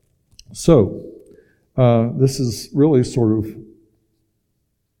So, this is really sort of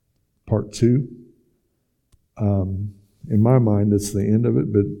part 2. In my mind, it's the end of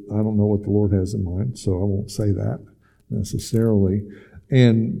it, but I don't know what the Lord has in mind, so I won't say that necessarily.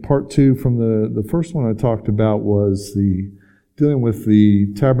 And part 2 from the first one I talked about was dealing with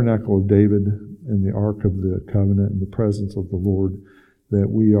the tabernacle of David and the Ark of the Covenant and the presence of the Lord, that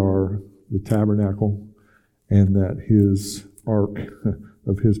we are the tabernacle and that His Ark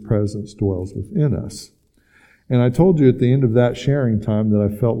of His presence dwells within us. And I told you at the end of that sharing time that I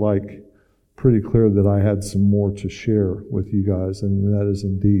felt like pretty clear that I had some more to share with you guys, and that is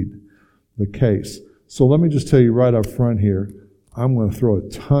indeed the case. So let me just tell you right up front here, I'm going to throw a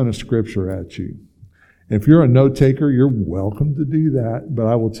ton of scripture at you. If you're a note taker, you're welcome to do that, but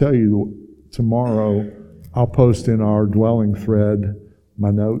I will tell you tomorrow I'll post in our dwelling thread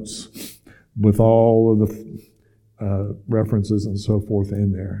my notes with all of the references and so forth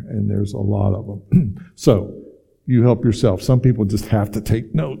in there, and there's a lot of them. So you help yourself. Some people just have to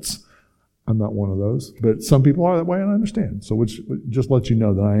take notes. I'm not one of those, but some people are that way, and I understand. So which just let you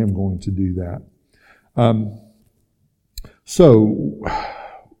know that I am going to do that. So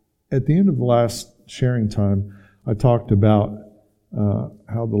at the end of the last sharing time, I talked about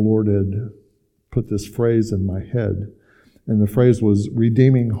how the Lord had put this phrase in my head, and the phrase was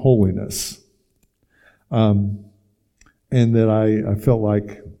redeeming holiness. And that I felt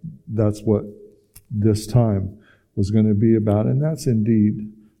like that's what this time was going to be about, and that's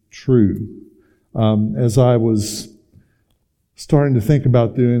indeed true. As I was starting to think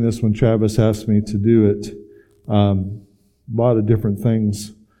about doing this when Travis asked me to do it, a lot of different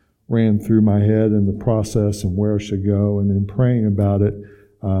things ran through my head in the process and where I should go, and in praying about it,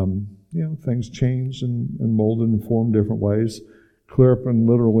 things changed and molded and formed different ways, clear up and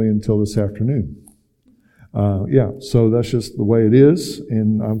literally until this afternoon. So that's just the way it is,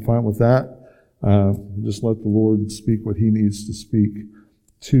 and I'm fine with that. Just let the Lord speak what He needs to speak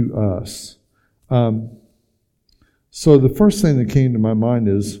to us. So the first thing that came to my mind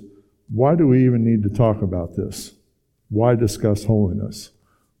is, why do we even need to talk about this? Why discuss holiness?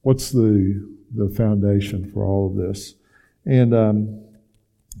 What's the foundation for all of this? And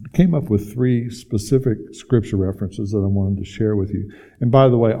I came up with 3 specific scripture references that I wanted to share with you. And by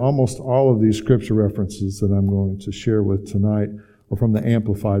the way, almost all of these scripture references that I'm going to share with tonight are from the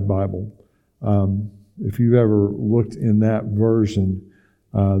Amplified Bible. If you've ever looked in that version,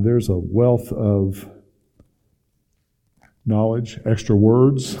 there's a wealth of knowledge, extra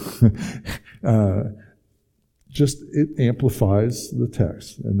words. It amplifies the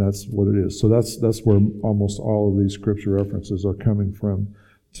text, and that's what it is. So that's where almost all of these scripture references are coming from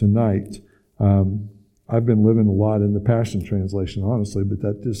tonight. I've been living a lot in the Passion Translation, honestly, but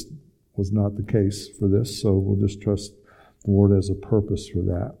that just was not the case for this, so we'll just trust the Lord has a purpose for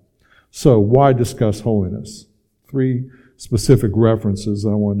that. So why discuss holiness? 3 specific references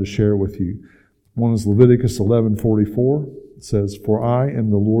that I wanted to share with you. One is Leviticus 11:44. It says, "For I am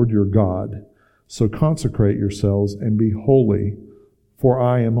the Lord your God, so consecrate yourselves and be holy, for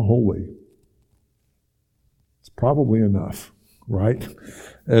I am holy." It's probably enough, right,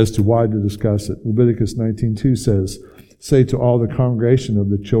 as to why to discuss it. Leviticus 19:2 says, "Say to all the congregation of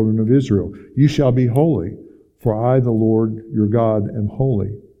the children of Israel, you shall be holy, for I, the Lord your God, am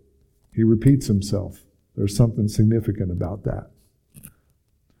holy." He repeats himself. There's something significant about that.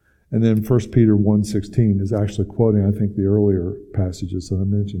 And then 1 Peter 1:16 is actually quoting, I think, the earlier passages that I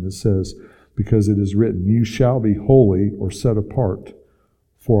mentioned. It says, "Because it is written, you shall be holy or set apart,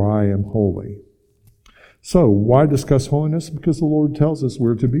 for I am holy." So, why discuss holiness? Because the Lord tells us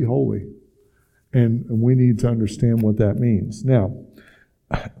we're to be holy. And we need to understand what that means. Now,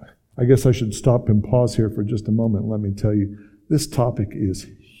 I guess I should stop and pause here for just a moment and let me tell you, this topic is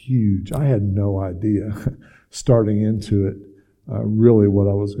huge. I had no idea starting into it really what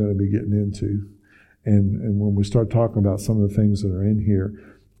I was going to be getting into. And when we start talking about some of the things that are in here,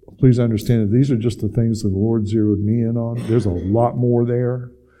 please understand that these are just the things that the Lord zeroed me in on. There's a lot more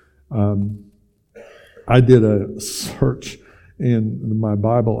there. I did a search in my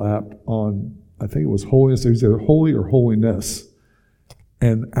Bible app on, I think it was holiness. It was either holy or holiness.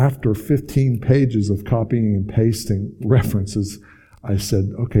 And after 15 pages of copying and pasting references, I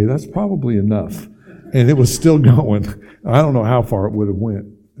said, okay, that's probably enough. And it was still going. I don't know how far it would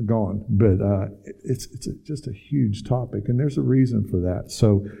have gone, but it's just a huge topic, and there's a reason for that.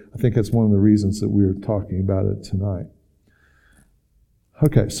 So I think that's one of the reasons that we're talking about it tonight.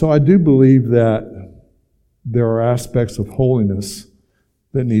 Okay, so I do believe that there are aspects of holiness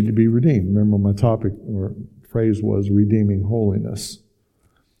that need to be redeemed. Remember, my topic or phrase was redeeming holiness.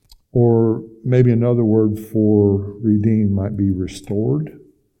 Or maybe another word for redeemed might be restored.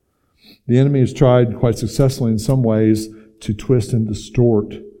 The enemy has tried quite successfully in some ways to twist and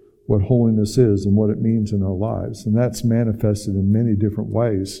distort what holiness is and what it means in our lives. And that's manifested in many different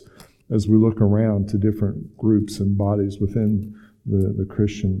ways as we look around to different groups and bodies within the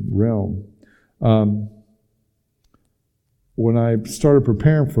Christian realm. When I started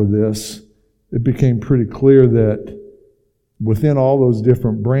preparing for this, it became pretty clear that within all those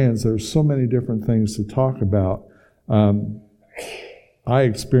different brands, there's so many different things to talk about. I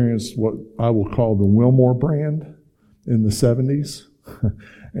experienced what I will call the Wilmore brand in the 70s.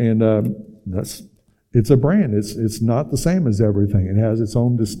 And it's a brand. It's not the same as everything. It has its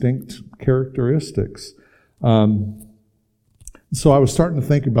own distinct characteristics. So I was starting to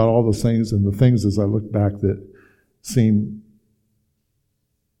think about all those things, and the things as I look back that seem,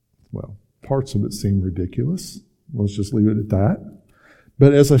 well, parts of it seem ridiculous. Let's just leave it at that.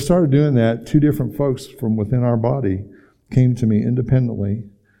 But as I started doing that, two different folks from within our body came to me independently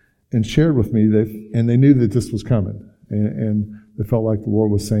and shared with me and they knew that this was coming. And it felt like the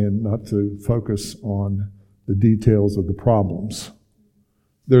Lord was saying not to focus on the details of the problems.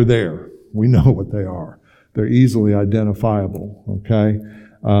 They're there. We know what they are. They're easily identifiable, okay?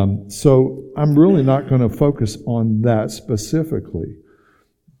 So I'm really not going to focus on that specifically.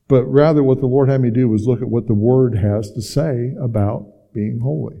 But rather what the Lord had me do was look at what the Word has to say about being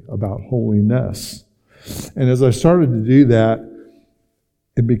holy, about holiness. And as I started to do that,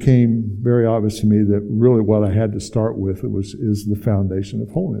 it became very obvious to me that really what I had to start with is the foundation of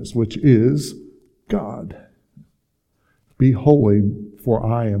holiness, which is God. Be holy, for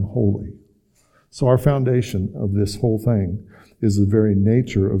I am holy. So our foundation of this whole thing is the very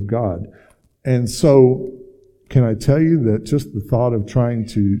nature of God. And so, can I tell you that just the thought of trying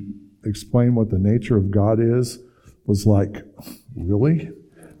to explain what the nature of God is was like, really?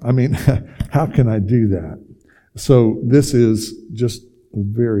 I mean, how can I do that? So this is just a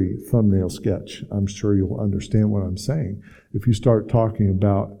very thumbnail sketch. I'm sure you'll understand what I'm saying. If you start talking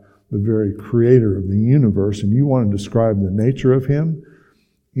about the very creator of the universe and you want to describe the nature of him,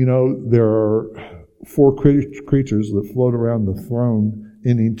 you know, there are 4 creatures that float around the throne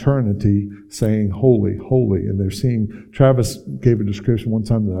in eternity saying, holy, holy. And they're seeing, Travis gave a description one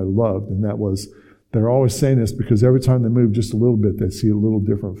time that I loved, and that was, they're always saying this because every time they move just a little bit, they see a little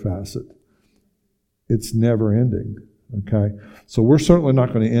different facet. It's never ending, okay? So we're certainly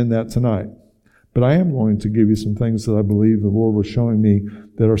not going to end that tonight. But I am going to give you some things that I believe the Lord was showing me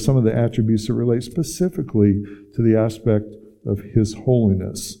that are some of the attributes that relate specifically to the aspect of His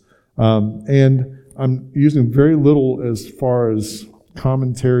holiness. And I'm using very little as far as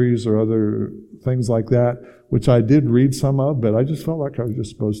commentaries or other things like that, which I did read some of, but I just felt like I was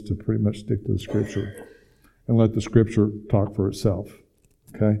just supposed to pretty much stick to the Scripture and let the Scripture talk for itself.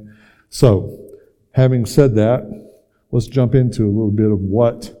 Okay? So, having said that, let's jump into a little bit of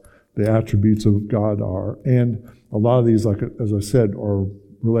what the attributes of God are. And a lot of these, like as I said, are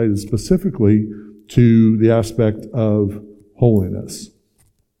related specifically to the aspect of holiness.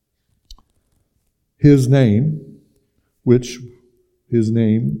 His name, which His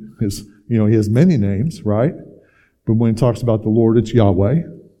name is, He has many names, right? But when He talks about the Lord, it's Yahweh,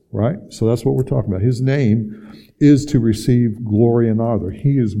 right? So that's what we're talking about. His name is to receive glory and honor.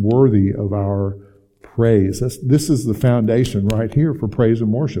 He is worthy of our praise. This is the foundation right here for praise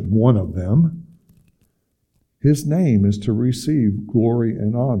and worship, one of them. His name is to receive glory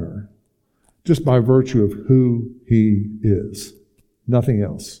and honor just by virtue of who He is. Nothing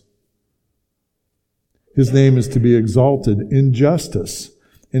else. His name is to be exalted in justice,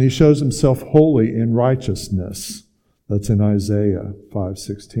 and He shows Himself holy in righteousness. That's in Isaiah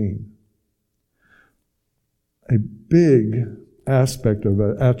 5:16. A big aspect of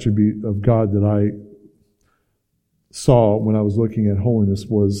an attribute of God that I saw when I was looking at holiness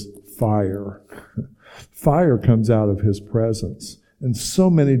was fire. Fire comes out of His presence in so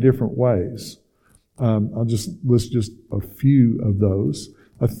many different ways. I'll just list just a few of those.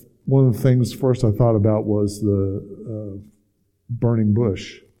 One of the things first I thought about was the burning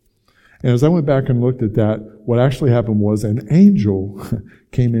bush. And as I went back and looked at that, what actually happened was an angel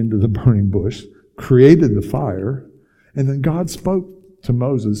came into the burning bush, created the fire, and then God spoke to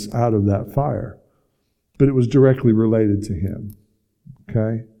Moses out of that fire. But it was directly related to Him.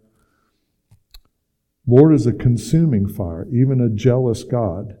 Okay? Lord is a consuming fire, even a jealous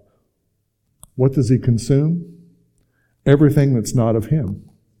God. What does He consume? Everything that's not of Him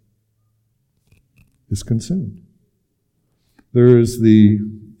is consumed. There is the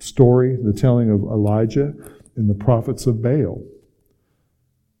story, the telling of Elijah and the prophets of Baal.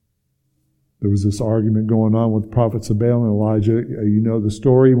 There was this argument going on with the prophets of Baal and Elijah. You know the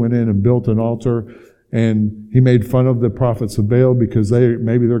story. He went in and built an altar And he made fun of the prophets of Baal because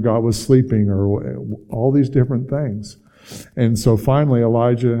maybe their God was sleeping, or all these different things. And so finally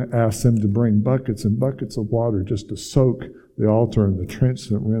Elijah asked them to bring buckets and buckets of water just to soak the altar and the trench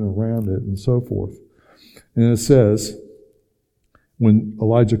that ran around it and so forth. And it says, when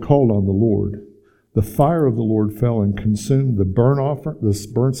Elijah called on the Lord, the fire of the Lord fell and consumed the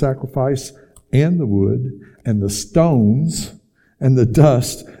burnt sacrifice and the wood and the stones and the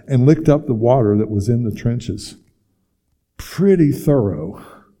dust, and licked up the water that was in the trenches. Pretty thorough.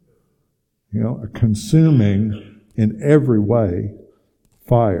 A consuming in every way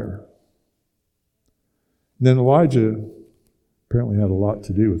fire. And then Elijah apparently had a lot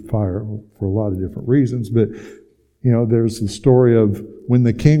to do with fire for a lot of different reasons, but there's the story of when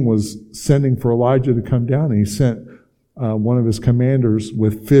the king was sending for Elijah to come down, and he sent one of his commanders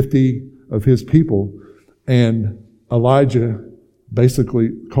with 50 of his people, and Elijah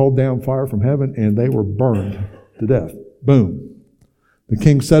basically called down fire from heaven, and they were burned to death. Boom. The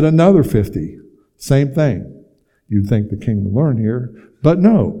king said another 50. Same thing. You'd think the king would learn here, but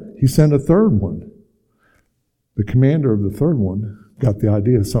no, he sent a third one. The commander of the third one got the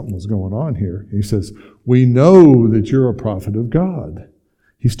idea something was going on here. He says, "We know that you're a prophet of God."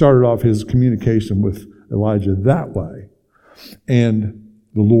 He started off his communication with Elijah that way. And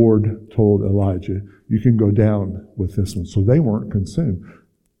the Lord told Elijah, "You can go down with this one." So they weren't consumed.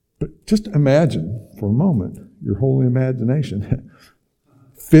 But just imagine for a moment, your holy imagination,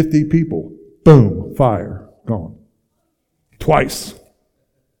 50 people, boom, fire, gone. Twice.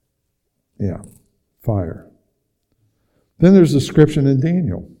 Yeah, fire. Then there's a description in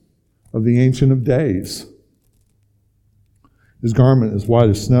Daniel of the Ancient of Days. His garment is white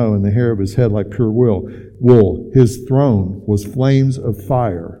as snow, and the hair of his head like pure wool. His throne was flames of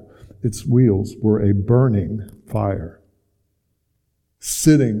fire. Its wheels were a burning fire.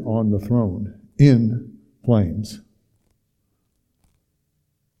 Sitting on the throne in flames.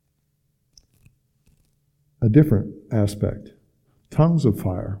 A different aspect. Tongues of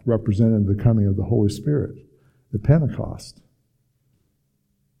fire represented the coming of the Holy Spirit. The Pentecost.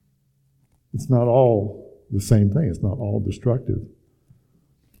 It's not all the same thing. It's not all destructive.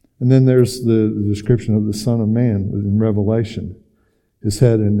 And then there's the description of the Son of Man in Revelation. His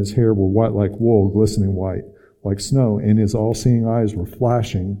head and his hair were white like wool, glistening white like snow, and his all-seeing eyes were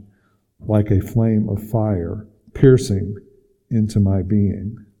flashing like a flame of fire, piercing into my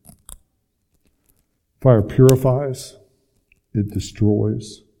being. Fire purifies, it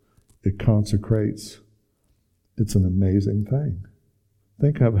destroys, it consecrates. It's an amazing thing.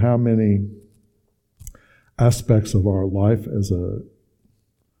 Think of how many aspects of our life as I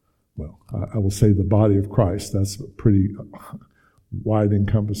will say the body of Christ. That's a pretty wide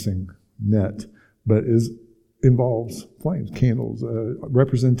encompassing net, but involves flames, candles,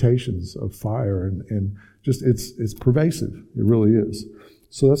 representations of fire, and just it's pervasive. It really is.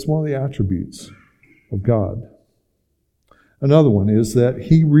 So that's one of the attributes of God. Another one is that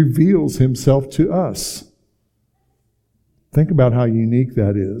He reveals Himself to us. Think about how unique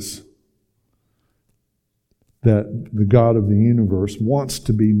that is. That the God of the universe wants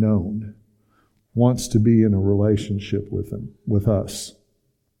to be known, wants to be in a relationship with Him, with us.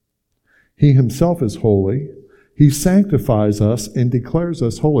 He Himself is holy. He sanctifies us and declares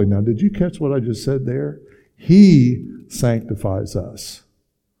us holy. Now, did you catch what I just said there? He sanctifies us.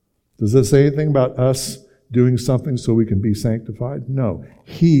 Does that say anything about us doing something so we can be sanctified? No.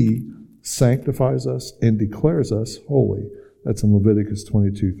 He sanctifies us and declares us holy. That's in Leviticus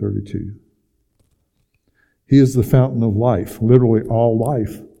 22:32. He is the fountain of life. Literally all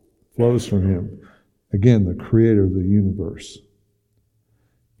life flows from Him. Again, the creator of the universe.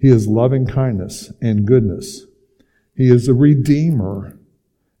 He is loving kindness and goodness. He is a redeemer,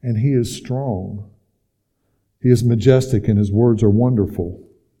 and He is strong. He is majestic, and His words are wonderful.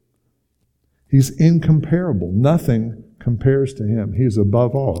 He's incomparable. Nothing compares to Him. He is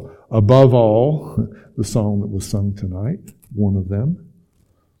above all. Above all, the song that was sung tonight, one of them.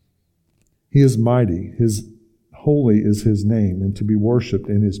 He is mighty. Holy is His name, and to be worshipped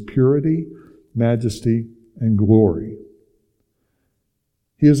in His purity, majesty, and glory.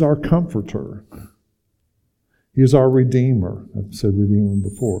 He is our comforter. He is our redeemer. I've said redeemer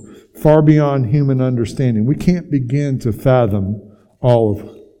before. Far beyond human understanding. We can't begin to fathom all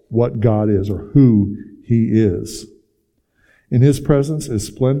of what God is or who He is. In His presence is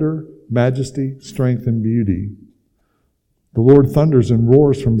splendor, majesty, strength, and beauty. The Lord thunders and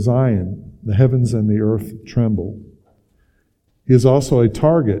roars from Zion. The heavens and the earth tremble. He is also a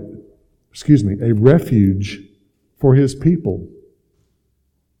refuge for His people.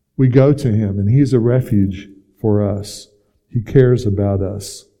 We go to Him, and He's a refuge for us. He cares about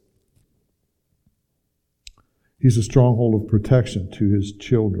us. He's a stronghold of protection to His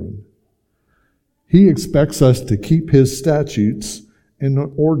children. He expects us to keep His statutes and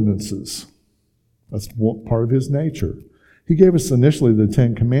ordinances. That's part of His nature. He gave us initially the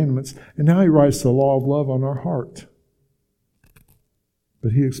 10 Commandments, and now He writes the law of love on our heart.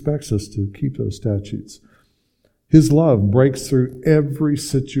 But He expects us to keep those statutes. His love breaks through every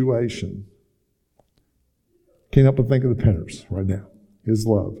situation. Can't help but think of the Penners right now. His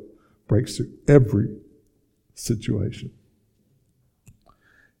love breaks through every situation.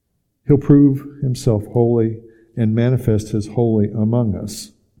 He'll prove Himself holy and manifest His holy among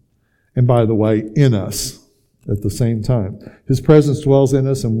us. And by the way, in us at the same time. His presence dwells in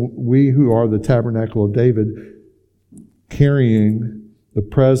us, and we who are the tabernacle of David, carrying the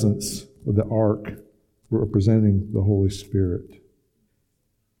presence of the ark, representing the Holy Spirit.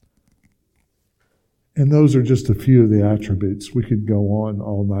 And those are just a few of the attributes. We could go on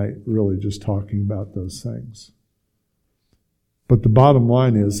all night really just talking about those things. But the bottom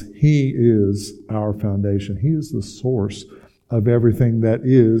line is, He is our foundation. He is the source of everything that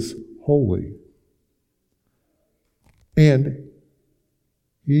is holy. And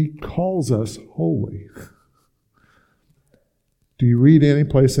He calls us holy. Do you read any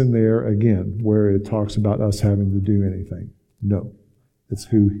place in there, again, where it talks about us having to do anything? No. It's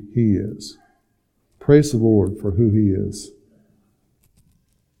who He is. Praise the Lord for who He is.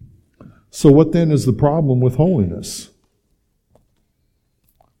 So what then is the problem with holiness?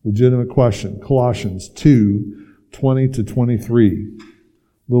 Legitimate question. Colossians 2:20-23. A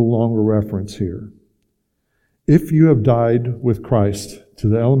little longer reference here. If you have died with Christ to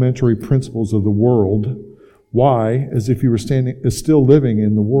the elementary principles of the world, why, as if you were still living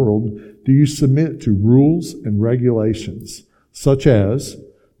in the world, do you submit to rules and regulations, such as,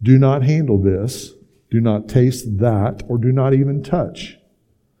 do not handle this, do not taste that, or do not even touch?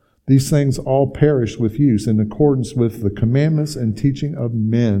 These things all perish with use in accordance with the commandments and teaching of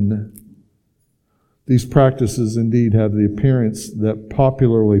men. These practices indeed have the appearance that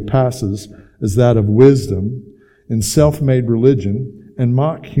popularly passes as that of wisdom and self-made religion, and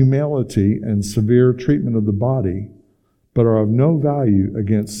mock humility and severe treatment of the body, but are of no value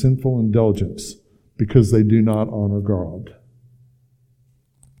against sinful indulgence, because they do not honor God.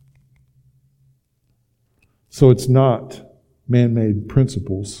 So it's not man-made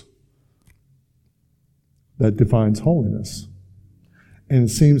principles that defines holiness. And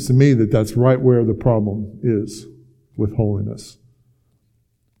it seems to me that that's right where the problem is with holiness.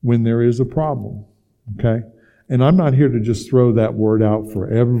 When there is a problem, okay? And I'm not here to just throw that word out for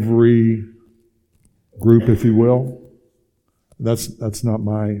every group, if you will. That's not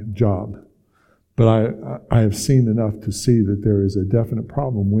my job. But I have seen enough to see that there is a definite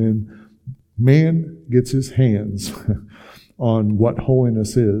problem when man gets his hands on what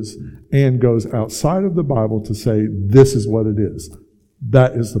holiness is and goes outside of the Bible to say, this is what it is.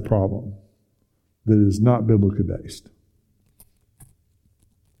 That is the problem. That it is not biblically based.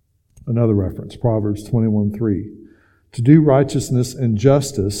 Another reference, Proverbs 21:3. To do righteousness and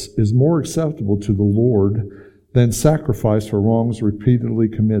justice is more acceptable to the Lord than sacrifice for wrongs repeatedly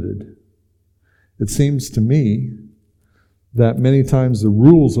committed. It seems to me that many times the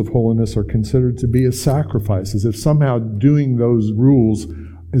rules of holiness are considered to be a sacrifice, as if somehow doing those rules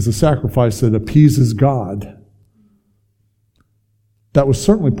is a sacrifice that appeases God. That was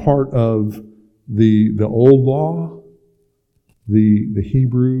certainly part of the old law, the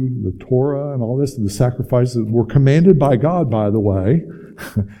Hebrew, the Torah, and all this, the sacrifices were commanded by God, by the way.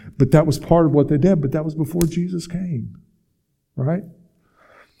 But that was part of what they did, but that was before Jesus came. Right?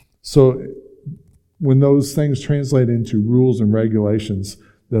 So when those things translate into rules and regulations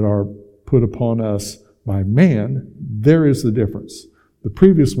that are put upon us by man, there is the difference. The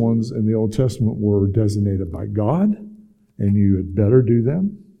previous ones in the Old Testament were designated by God, and you had better do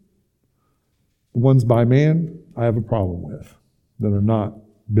them. The ones by man, I have a problem with, that are not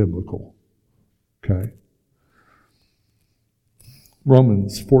biblical. Okay?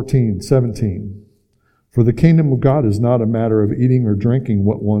 Romans 14:17. For the kingdom of God is not a matter of eating or drinking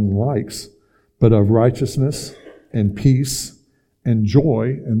what one likes, but of righteousness and peace and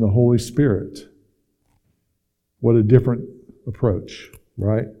joy in the Holy Spirit. What a different approach,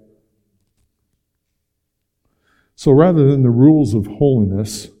 right? So rather than the rules of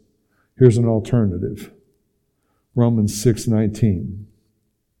holiness, here's an alternative. Romans 6:19.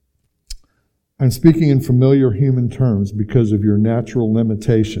 I'm speaking in familiar human terms because of your natural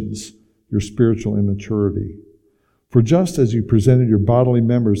limitations, your spiritual immaturity. For just as you presented your bodily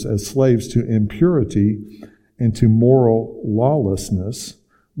members as slaves to impurity and to moral lawlessness,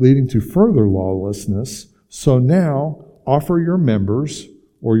 leading to further lawlessness, so now offer your members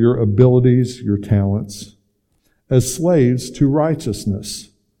or your abilities, your talents, as slaves to righteousness,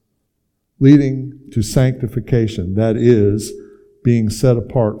 leading to sanctification, that is, being set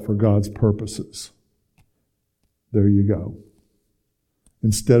apart for God's purposes. There you go.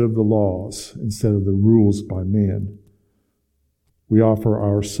 Instead of the laws, instead of the rules by man, we offer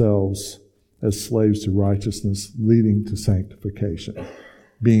ourselves as slaves to righteousness, leading to sanctification,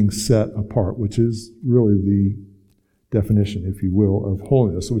 being set apart, which is really the definition, if you will, of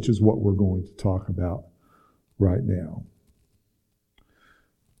holiness, which is what we're going to talk about right now.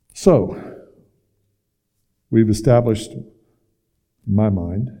 So, we've established, in my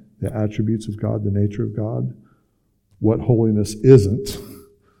mind, the attributes of God, the nature of God, what holiness isn't.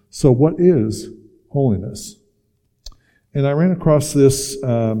 So what is holiness? And I ran across this,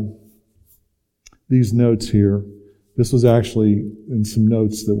 these notes here. This was actually in some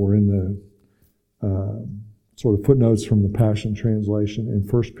notes that were in the sort of footnotes from the Passion Translation in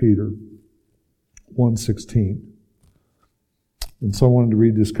 1 Peter 1:16. And so I wanted to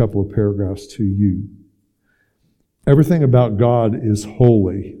read this couple of paragraphs to you. Everything about God is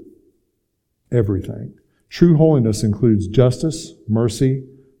holy. Everything. True holiness includes justice, mercy,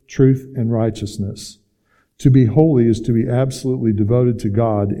 truth, and righteousness. To be holy is to be absolutely devoted to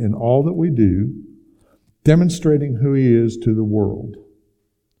God in all that we do, demonstrating who He is to the world.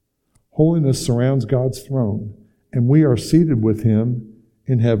 Holiness surrounds God's throne, and we are seated with Him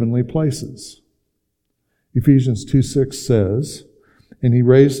in heavenly places. Ephesians 2:6 says, "And He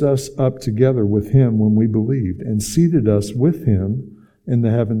raised us up together with Him when we believed, and seated us with Him in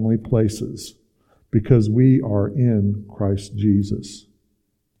the heavenly places, because we are in Christ Jesus."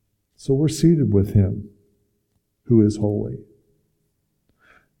 So we're seated with Him who is holy.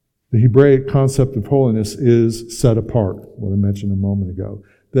 The Hebraic concept of holiness is set apart, what I mentioned a moment ago.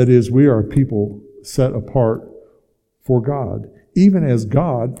 That is, we are people set apart for God. Even as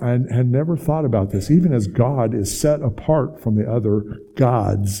God, I had never thought about this, even as God is set apart from the other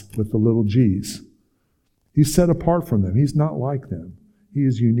gods with the little g's. He's set apart from them. He's not like them. He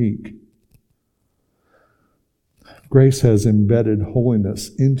is unique. Grace has embedded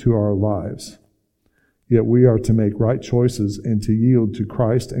holiness into our lives. Yet we are to make right choices and to yield to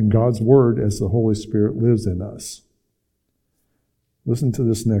Christ and God's Word as the Holy Spirit lives in us. Listen to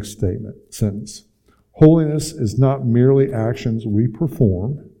this next sentence. Holiness is not merely actions we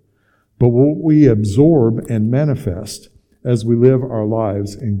perform, but what we absorb and manifest as we live our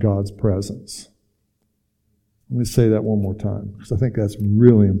lives in God's presence. Let me say that one more time, because I think that's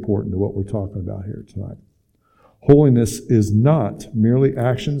really important to what we're talking about here tonight. Holiness is not merely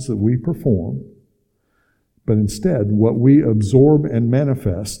actions that we perform, but instead what we absorb and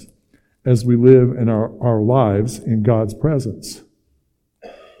manifest as we live in our lives in God's presence.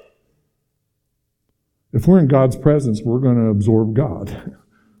 If we're in God's presence, we're going to absorb God,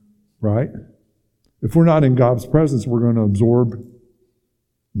 right? If we're not in God's presence, we're going to absorb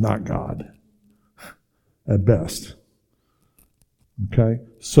not God, at best. Okay?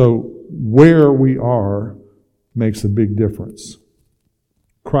 So where we are makes a big difference.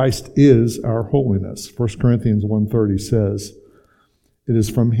 Christ is our holiness. 1 Corinthians 1:30 says, "It is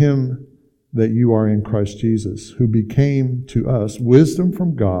from Him that you are in Christ Jesus, who became to us wisdom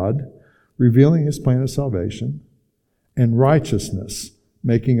from God, revealing His plan of salvation, and righteousness,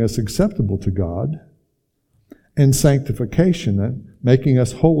 making us acceptable to God, and sanctification, making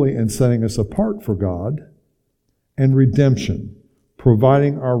us holy and setting us apart for God, and redemption,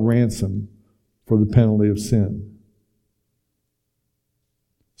 providing our ransom for the penalty of sin."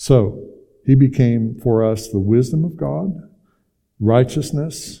 So, He became for us the wisdom of God,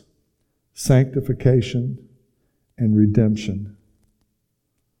 righteousness, sanctification, and redemption.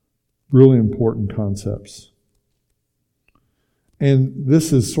 Really important concepts. And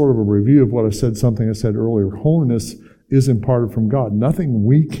this is sort of a review of what I said earlier. Holiness is imparted from God. Nothing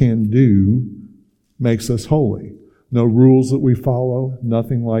we can do makes us holy. No rules that we follow,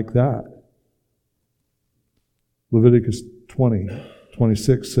 nothing like that. Leviticus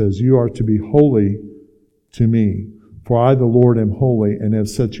 20:26 says, "You are to be holy to me, for I, the Lord, am holy and have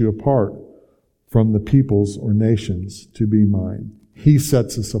set you apart from the peoples or nations to be mine." He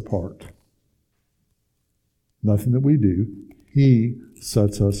sets us apart. Nothing that we do. He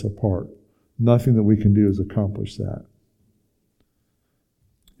sets us apart. Nothing that we can do is accomplish that.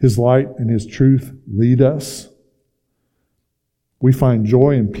 His light and His truth lead us. We find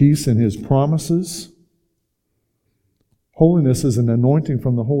joy and peace in His promises. Holiness is an anointing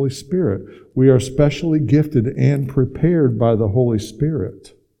from the Holy Spirit. We are specially gifted and prepared by the Holy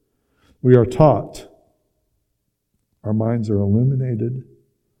Spirit. We are taught. Our minds are illuminated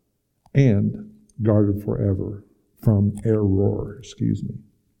and guarded forever from error,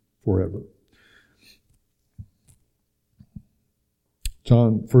 forever.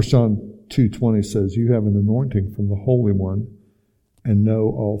 1 John 2:20 says, "You have an anointing from the Holy One and know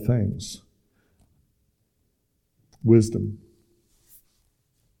all things." Wisdom.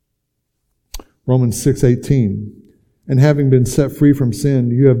 Romans 6:18, "And having been set free from sin,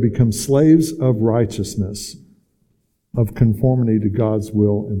 you have become slaves of righteousness, of conformity to God's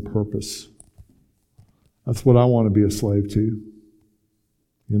will and purpose." That's what I want to be a slave to.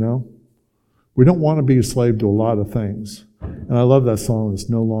 You know? We don't want to be a slave to a lot of things. And I love that song, "It's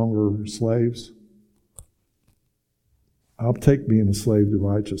No Longer Slaves." I'll take being a slave to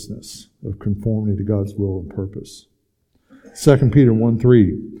righteousness, of conformity to God's will and purpose. 2 Peter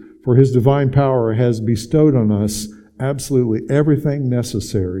 1:3, "For His divine power has bestowed on us absolutely everything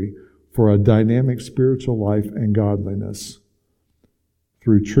necessary for a dynamic spiritual life and godliness,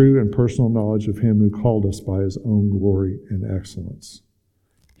 through true and personal knowledge of Him who called us by His own glory and excellence."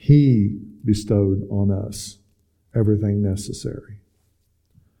 He bestowed on us everything necessary.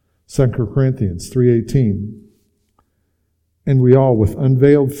 2 Corinthians 3:18, "And we all, with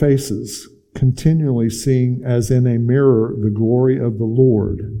unveiled faces, continually seeing as in a mirror the glory of the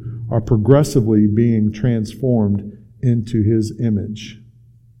Lord, are progressively being transformed into His image."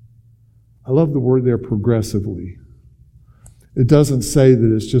 I love the word there, progressively. It doesn't say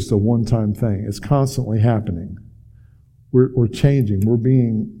that it's just a one-time thing. It's constantly happening. We're changing. We're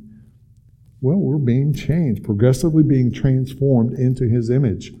being changed, progressively being transformed into His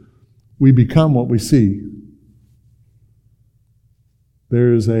image. We become what we see.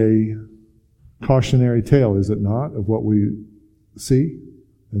 There's a cautionary tale, is it not, of what we see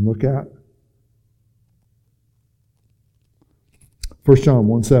and look at? 1 John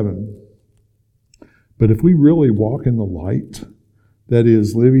 1:7, "But if we really walk in the light, that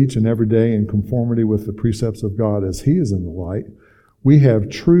is, live each and every day in conformity with the precepts of God as He is in the light, we have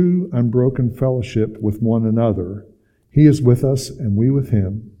true, unbroken fellowship with one another. He is with us and we with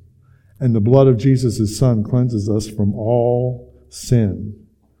Him. And the blood of Jesus, His Son, cleanses us from all sin,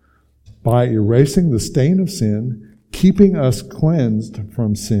 by erasing the stain of sin, keeping us cleansed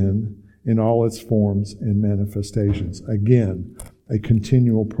from sin in all its forms and manifestations." Again, a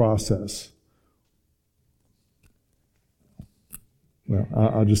continual process. Well,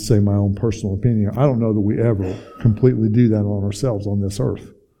 I'll just say my own personal opinion. I don't know that we ever completely do that on ourselves on this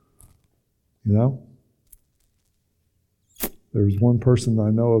earth. You know? There's one person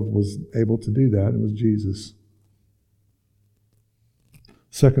I know of was able to do that. It was Jesus.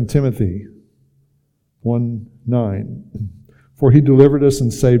 2 Timothy 1:9, "For He delivered us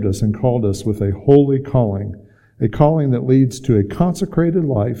and saved us and called us with a holy calling, a calling that leads to a consecrated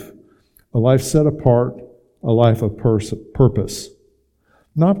life, a life set apart, a life of purpose.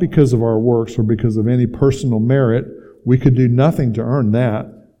 Not because of our works or because of any personal merit, we could do nothing to earn that,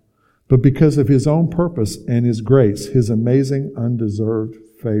 but because of His own purpose and His grace, His amazing undeserved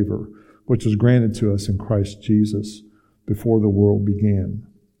favor, which was granted to us in Christ Jesus before the world began."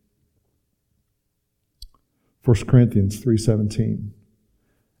 1 Corinthians 3:17,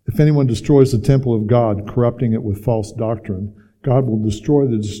 "If anyone destroys the temple of God, corrupting it with false doctrine, God will destroy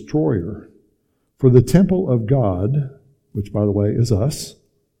the destroyer. For the temple of God," which by the way is us,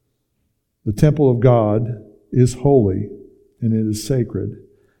 "the temple of God is holy, and it is sacred."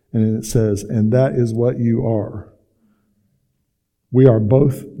 And then it says, "And that is what you are. We are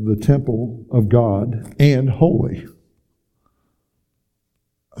both the temple of God and holy."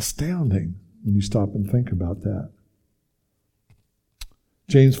 Astounding when you stop and think about that.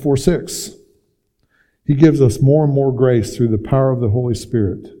 James 4:6, "He gives us more and more grace through the power of the Holy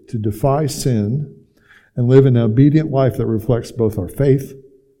Spirit to defy sin and live an obedient life that reflects both our faith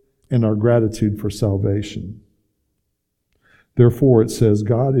and our gratitude for salvation. Therefore," it says,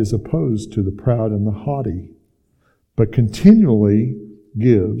 "God is opposed to the proud and the haughty, but continually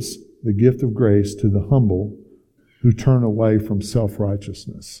gives the gift of grace to the humble who turn away from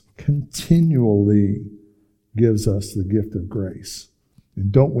self-righteousness." Continually gives us the gift of grace.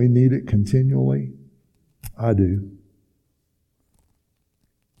 And don't we need it continually? I do.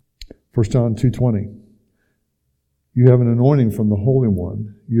 1 John 2:20, "You have an anointing from the Holy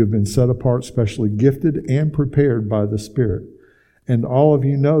One. You have been set apart, specially gifted and prepared by the Spirit. And all of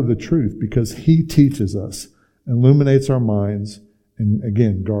you know the truth because He teaches us, illuminates our minds, and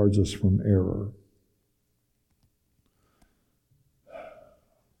again, guards us from error."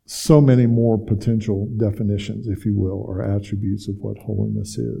 So many more potential definitions, if you will, or attributes of what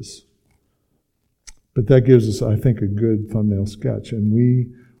holiness is. But that gives us, I think, a good thumbnail sketch. And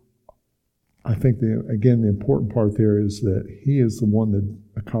I think, the important part there is that He is the one that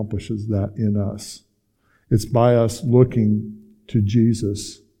accomplishes that in us. It's by us looking to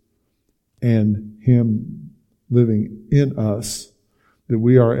Jesus and Him living in us that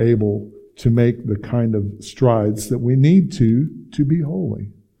we are able to make the kind of strides that we need to be holy.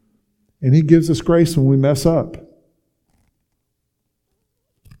 And He gives us grace when we mess up.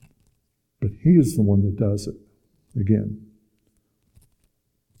 But He is the one that does it again.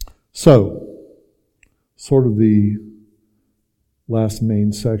 So, sort of the last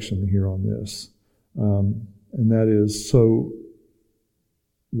main section here on this. And that is, so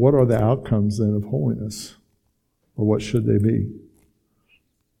what are the outcomes then of holiness? Or what should they be?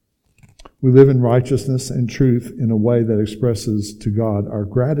 We live in righteousness and truth in a way that expresses to God our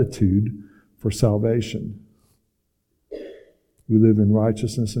gratitude for salvation. We live in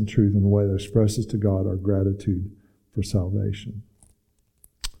righteousness and truth in a way that expresses to God our gratitude for salvation.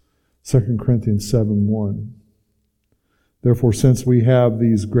 2 Corinthians 7:1. Therefore, since we have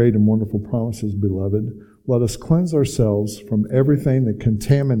these great and wonderful promises, beloved, let us cleanse ourselves from everything that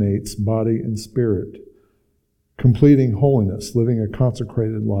contaminates body and spirit, completing holiness, living a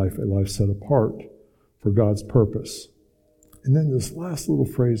consecrated life, a life set apart for God's purpose. And then this last little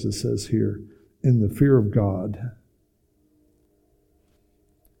phrase that says here, in the fear of God.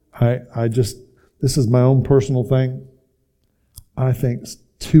 This is my own personal thing. I think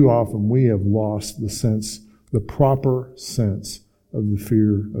too often we have lost the proper sense of the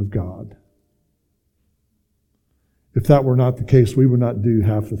fear of God. If that were not the case, we would not do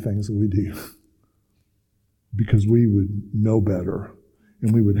half the things that we do. Because we would know better.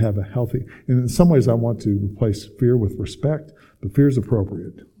 And we would have a healthy... And in some ways I want to replace fear with respect, but fear is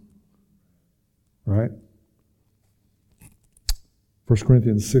appropriate. Right? 1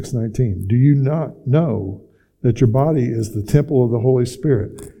 Corinthians 6:19. Do you not know that your body is the temple of the Holy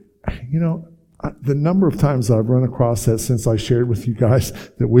Spirit? The number of times I've run across that since I shared with you guys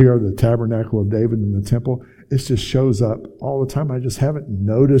that we are the tabernacle of David in the temple, it just shows up all the time. I just haven't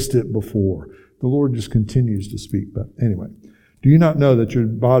noticed it before. The Lord just continues to speak. But anyway, do you not know that your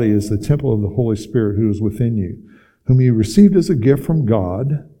body is the temple of the Holy Spirit who is within you, whom you received as a gift from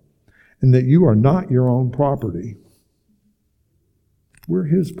God, and that you are not your own property? We're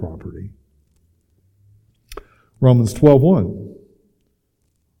His property. Romans 12:1.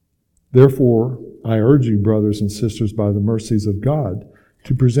 Therefore, I urge you, brothers and sisters, by the mercies of God,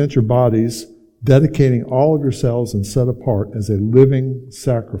 to present your bodies, dedicating all of yourselves and set apart as a living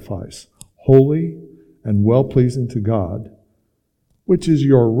sacrifice, holy and well-pleasing to God, which is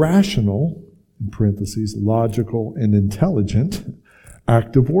your rational, in parentheses, logical and intelligent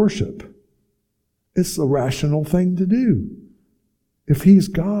act of worship. It's the rational thing to do. If He's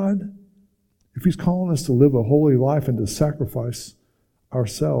God, if He's calling us to live a holy life and to sacrifice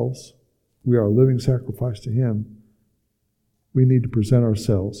ourselves, we are a living sacrifice to Him. We need to present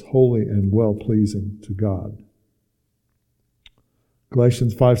ourselves holy and well-pleasing to God.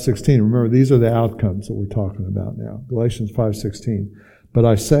 Galatians 5:16. Remember, these are the outcomes that we're talking about now. Galatians 5:16. But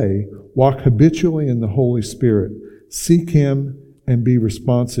I say, walk habitually in the Holy Spirit. Seek Him and be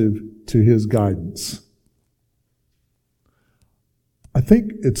responsive to His guidance. I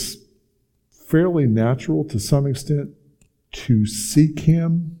think it's fairly natural to some extent to seek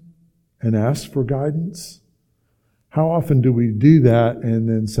Him and ask for guidance. How often do we do that and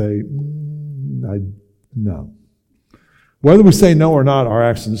then say, no? Whether we say no or not, our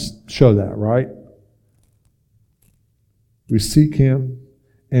actions show that, right? We seek Him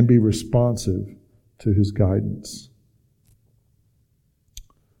and be responsive to His guidance.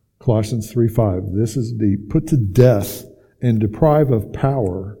 Colossians 3:5. This is deep. Put to death and deprive of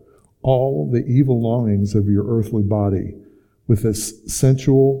power all the evil longings of your earthly body with its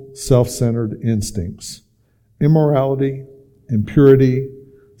sensual, self-centered instincts, immorality, impurity,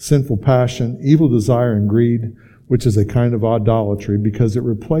 sinful passion, evil desire, and greed, which is a kind of idolatry because it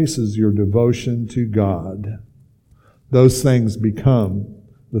replaces your devotion to God. Those things become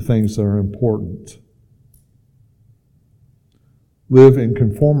the things that are important. Live in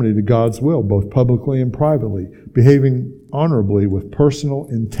conformity to God's will, both publicly and privately, behaving honorably with personal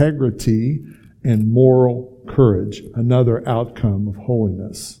integrity and moral courage, another outcome of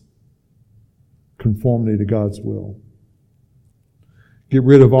holiness. Conformity to God's will. Get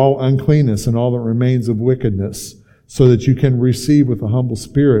rid of all uncleanness and all that remains of wickedness, so that you can receive with a humble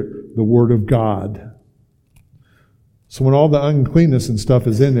spirit the Word of God. So when all the uncleanness and stuff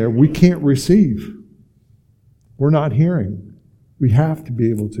is in there, we can't receive. We're not hearing. We have to be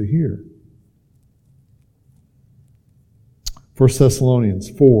able to hear. 1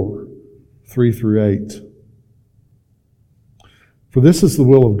 Thessalonians 4:3-8. For this is the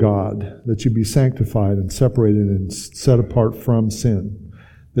will of God, that you be sanctified and separated and set apart from sin,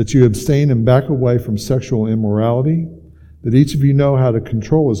 that you abstain and back away from sexual immorality, that each of you know how to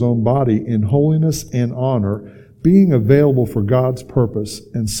control his own body in holiness and honor, being available for God's purpose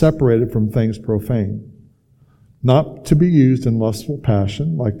and separated from things profane, not to be used in lustful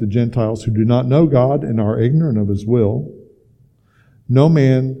passion like the Gentiles who do not know God and are ignorant of his will. No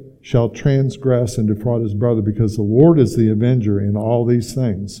man shall transgress and defraud his brother, because the Lord is the avenger in all these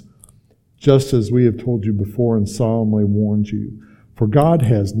things, just as we have told you before and solemnly warned you. For God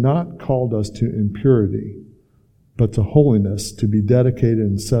has not called us to impurity, but to holiness, to be dedicated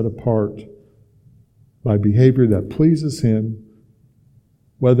and set apart by behavior that pleases him,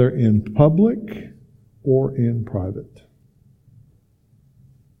 whether in public or in private.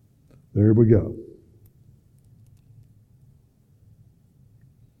 There we go.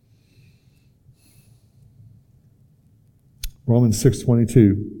 Romans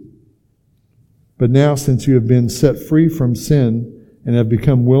 6:22. But now, since you have been set free from sin and have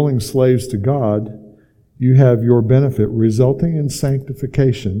become willing slaves to God, you have your benefit resulting in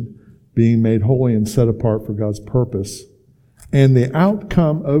sanctification, being made holy and set apart for God's purpose. And the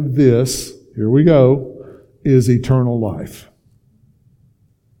outcome of this, here we go, is eternal life.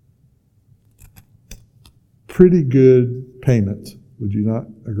 Pretty good payment, would you not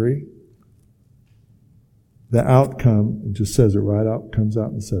agree? The outcome, it just says it right out, comes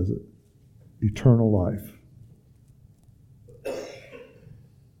out and says it. Eternal life.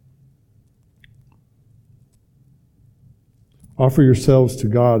 Offer yourselves to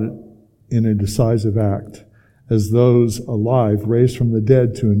God in a decisive act as those alive raised from the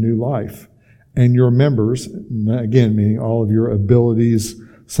dead to a new life, and your members, again meaning all of your abilities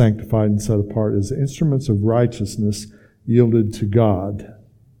sanctified and set apart, as instruments of righteousness yielded to God.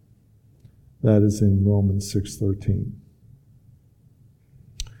 That is in Romans 6:13.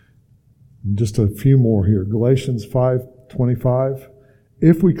 Just a few more here. Galatians 5:25.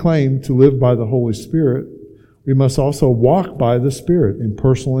 If we claim to live by the Holy Spirit, we must also walk by the Spirit in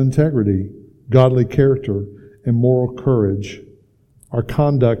personal integrity, godly character, and moral courage, our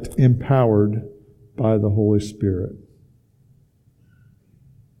conduct empowered by the Holy Spirit.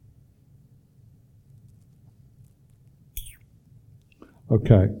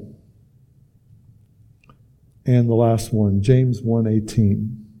 Okay. And the last one, James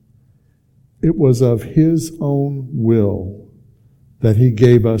 1:18. It was of his own will that he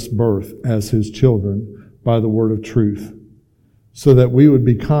gave us birth as his children by the word of truth, so that he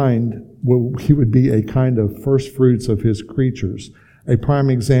would be a kind of first fruits of his creatures, a prime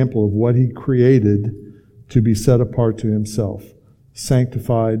example of what he created to be set apart to himself,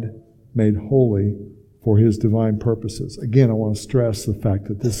 sanctified, made holy for his divine purposes. Again, I want to stress the fact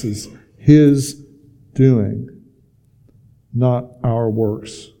that this is his doing, not our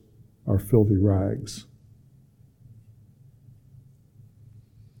works, our filthy rags.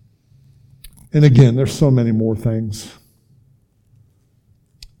 And again, there's so many more things.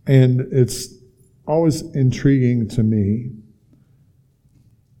 And it's always intriguing to me.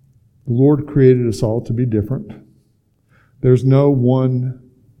 The Lord created us all to be different. There's no one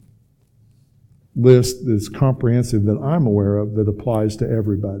list that's comprehensive that I'm aware of that applies to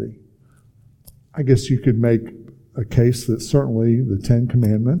everybody. I guess you could make a case that certainly the Ten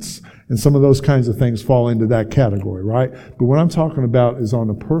Commandments and some of those kinds of things fall into that category, right? But what I'm talking about is on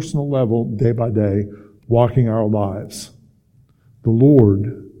a personal level, day by day, walking our lives. The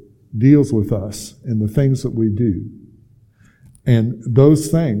Lord deals with us in the things that we do. And those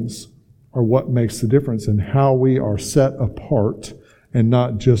things are what makes the difference in how we are set apart and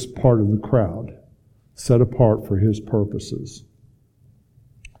not just part of the crowd, set apart for his purposes.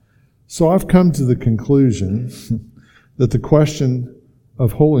 So I've come to the conclusion that the question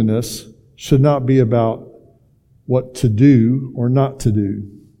of holiness should not be about what to do or not to do.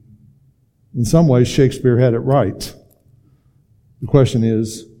 In some ways, Shakespeare had it right. The question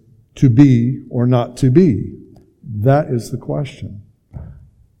is, to be or not to be. That is the question.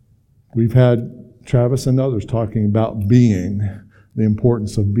 We've had Travis and others talking about being, the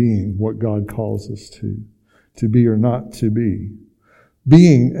importance of being, what God calls us to be or not to be.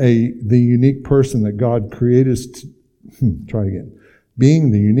 Being the unique person that God created us to,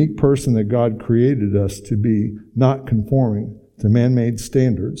 Being the unique person that God created us to be, not conforming to man-made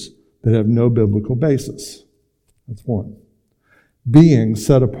standards that have no biblical basis. That's one. Being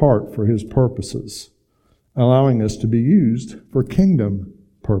set apart for his purposes, allowing us to be used for kingdom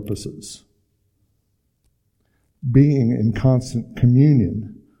purposes. Being in constant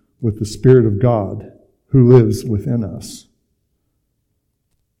communion with the Spirit of God who lives within us.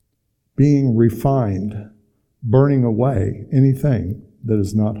 Being refined, burning away anything that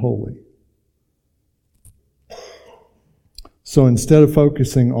is not holy. So instead of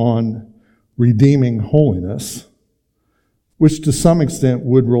focusing on redeeming holiness, which to some extent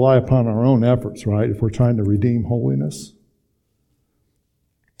would rely upon our own efforts, right, if we're trying to redeem holiness.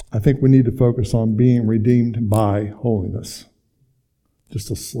 I think we need to focus on being redeemed by holiness.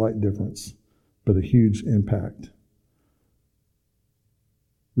 Just a slight difference, but a huge impact.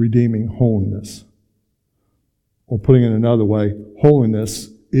 Redeeming holiness. Or putting it another way, holiness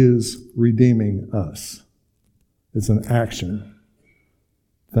is redeeming us. It's an action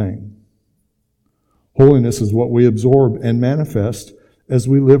thing. Holiness is what we absorb and manifest as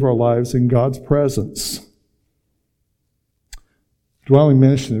we live our lives in God's presence. Dwelling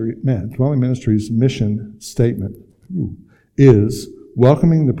Ministries' mission statement is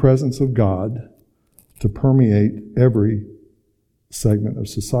welcoming the presence of God to permeate every segment of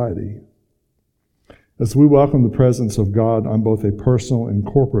society. As we welcome the presence of God on both a personal and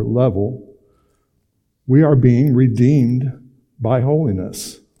corporate level, we are being redeemed by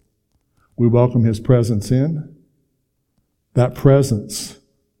holiness. We welcome His presence in. That presence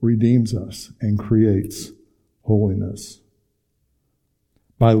redeems us and creates holiness.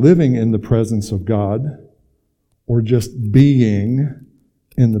 By living in the presence of God, or just being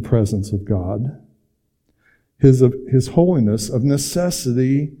in the presence of God, His holiness of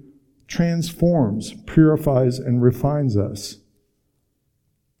necessity transforms, purifies, and refines us,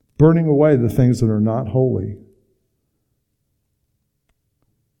 burning away the things that are not holy.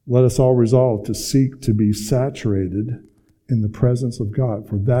 Let us all resolve to seek to be saturated in the presence of God,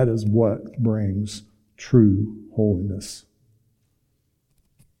 for that is what brings true holiness.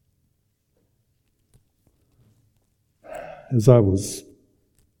 As I was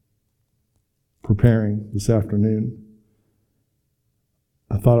preparing this afternoon,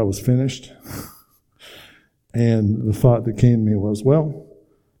 I thought I was finished. And the thought that came to me was, well,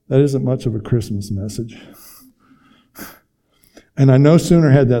 that isn't much of a Christmas message. And I no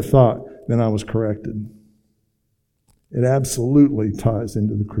sooner had that thought than I was corrected. It absolutely ties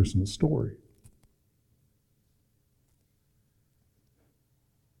into the Christmas story.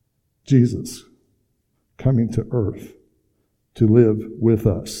 Jesus coming to earth to live with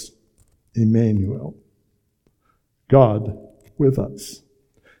us. Emmanuel. God with us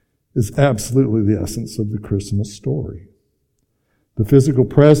is absolutely the essence of the Christmas story. The physical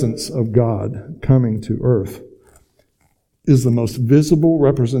presence of God coming to earth is the most visible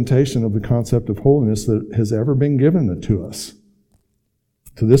representation of the concept of holiness that has ever been given to us.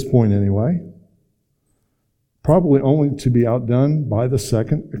 To this point anyway. Probably only to be outdone by the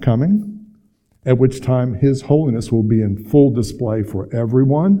second coming, at which time His holiness will be in full display for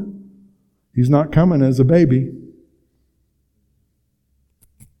everyone. He's not coming as a baby.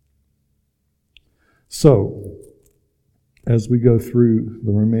 So, as we go through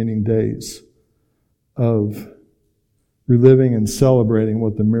the remaining days of reliving and celebrating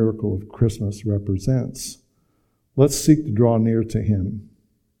what the miracle of Christmas represents, let's seek to draw near to Him,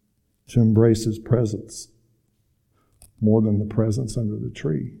 to embrace His presence, more than the presence under the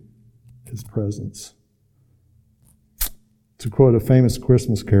tree. His presence. To quote a famous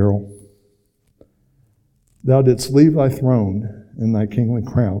Christmas carol, "Thou didst leave thy throne and thy kingly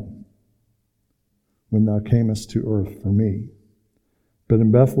crown when thou camest to earth for me. But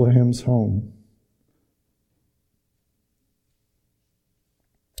in Bethlehem's home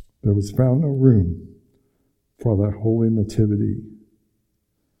there was found no room for thy holy nativity.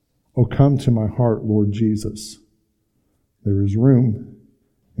 O come to my heart, Lord Jesus. There is room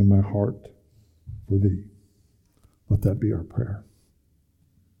in my heart for thee." Let that be our prayer.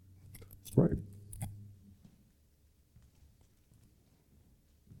 Let's pray.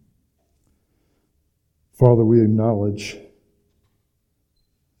 Father, we acknowledge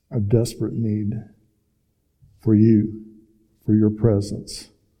our desperate need for you, for your presence.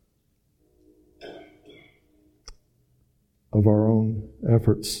 Of our own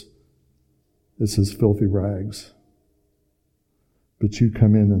efforts, this is filthy rags. But you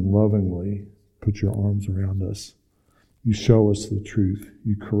come in and lovingly put your arms around us. You show us the truth.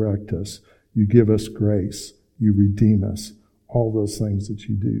 You correct us. You give us grace. You redeem us. All those things that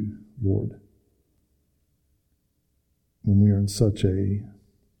you do, Lord. When we are in such a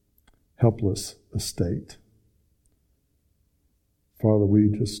helpless estate. Father, we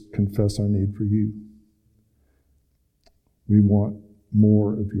just confess our need for you. We want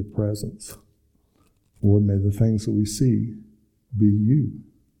more of your presence. Lord, may the things that we see be you.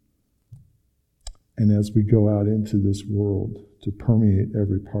 And as we go out into this world to permeate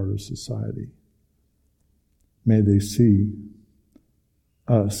every part of society, may they see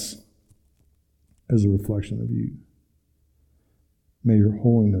us as a reflection of you. May your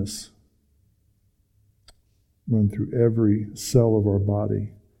holiness run through every cell of our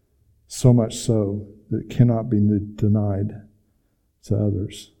body, so much so that it cannot be denied to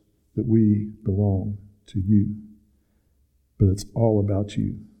others that we belong to you. But it's all about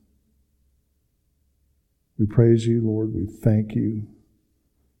you. We praise you, Lord. We thank you.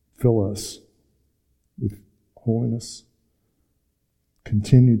 Fill us with holiness.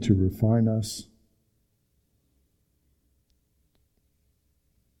 Continue to refine us.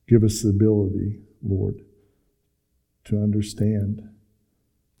 Give us the ability, Lord, to understand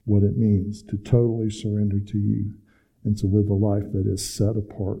what it means to totally surrender to you and to live a life that is set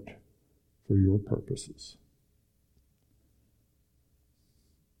apart for your purposes.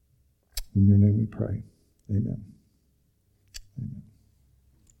 In your name we pray. Amen. Amen.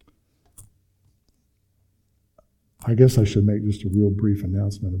 I guess I should make just a real brief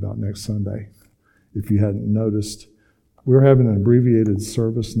announcement about next Sunday. If you hadn't noticed, we're having an abbreviated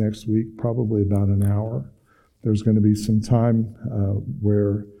service next week, probably about an hour. There's going to be some time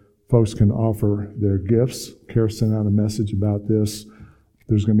where folks can offer their gifts. Kara sent out a message about this.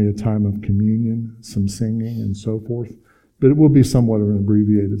 There's going to be a time of communion, some singing, and so forth. But it will be somewhat of an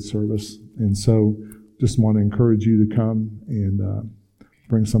abbreviated service. And so just want to encourage you to come and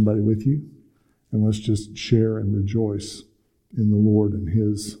bring somebody with you. And let's just share and rejoice in the Lord and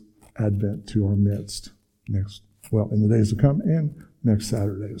His advent to our midst in the days to come and next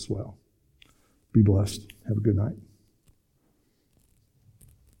Saturday as well. Be blessed. Have a good night.